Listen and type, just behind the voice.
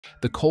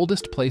The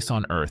coldest place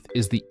on Earth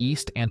is the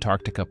East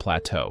Antarctica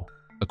Plateau.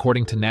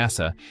 According to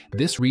NASA,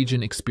 this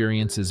region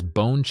experiences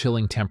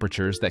bone-chilling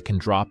temperatures that can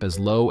drop as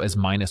low as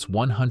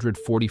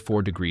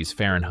 -144 degrees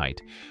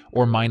Fahrenheit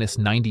or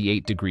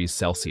 -98 degrees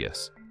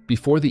Celsius.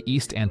 Before the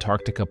East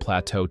Antarctica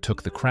Plateau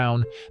took the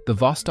crown, the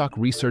Vostok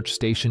Research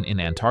Station in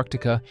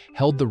Antarctica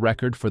held the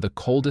record for the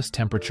coldest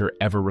temperature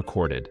ever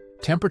recorded.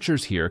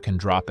 Temperatures here can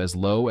drop as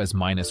low as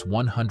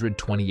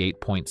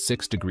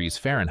 -128.6 degrees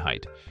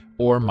Fahrenheit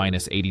or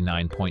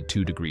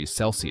 -89.2 degrees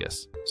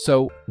Celsius.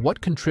 So,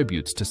 what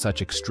contributes to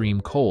such extreme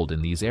cold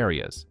in these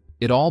areas?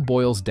 It all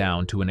boils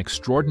down to an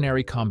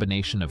extraordinary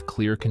combination of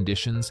clear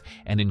conditions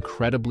and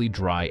incredibly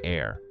dry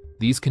air.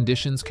 These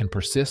conditions can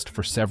persist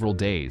for several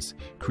days,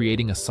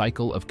 creating a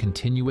cycle of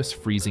continuous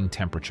freezing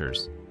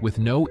temperatures. With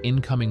no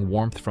incoming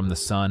warmth from the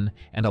sun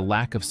and a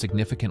lack of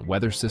significant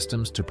weather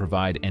systems to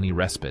provide any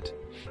respite,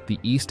 the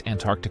East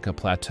Antarctica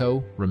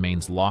Plateau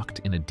remains locked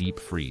in a deep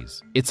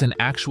freeze. It's an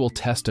actual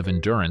test of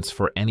endurance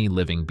for any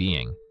living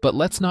being. But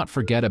let's not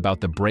forget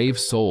about the brave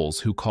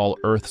souls who call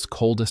Earth's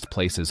coldest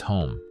places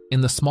home.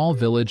 In the small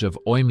village of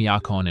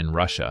Oymyakon in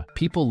Russia,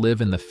 people live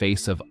in the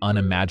face of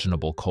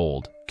unimaginable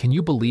cold. Can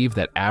you believe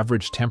that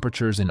average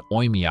temperatures in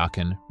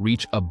Oymyakon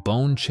reach a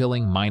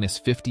bone-chilling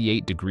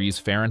 -58 degrees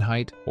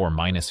Fahrenheit or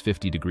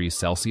 -50 degrees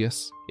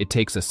Celsius? It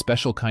takes a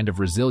special kind of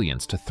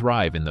resilience to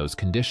thrive in those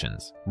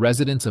conditions.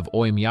 Residents of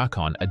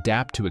Oymyakon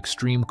adapt to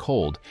extreme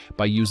cold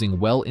by using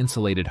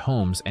well-insulated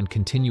homes and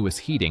continuous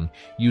heating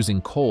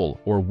using coal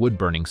or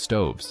wood-burning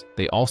stoves.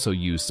 They also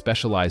use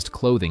specialized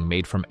clothing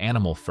made from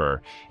animal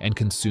fur and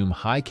consume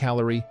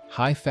high-calorie,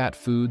 high-fat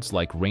foods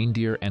like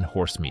reindeer and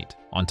horse meat.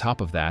 On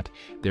top of that,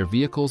 their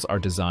vehicles are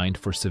designed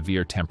for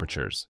severe temperatures.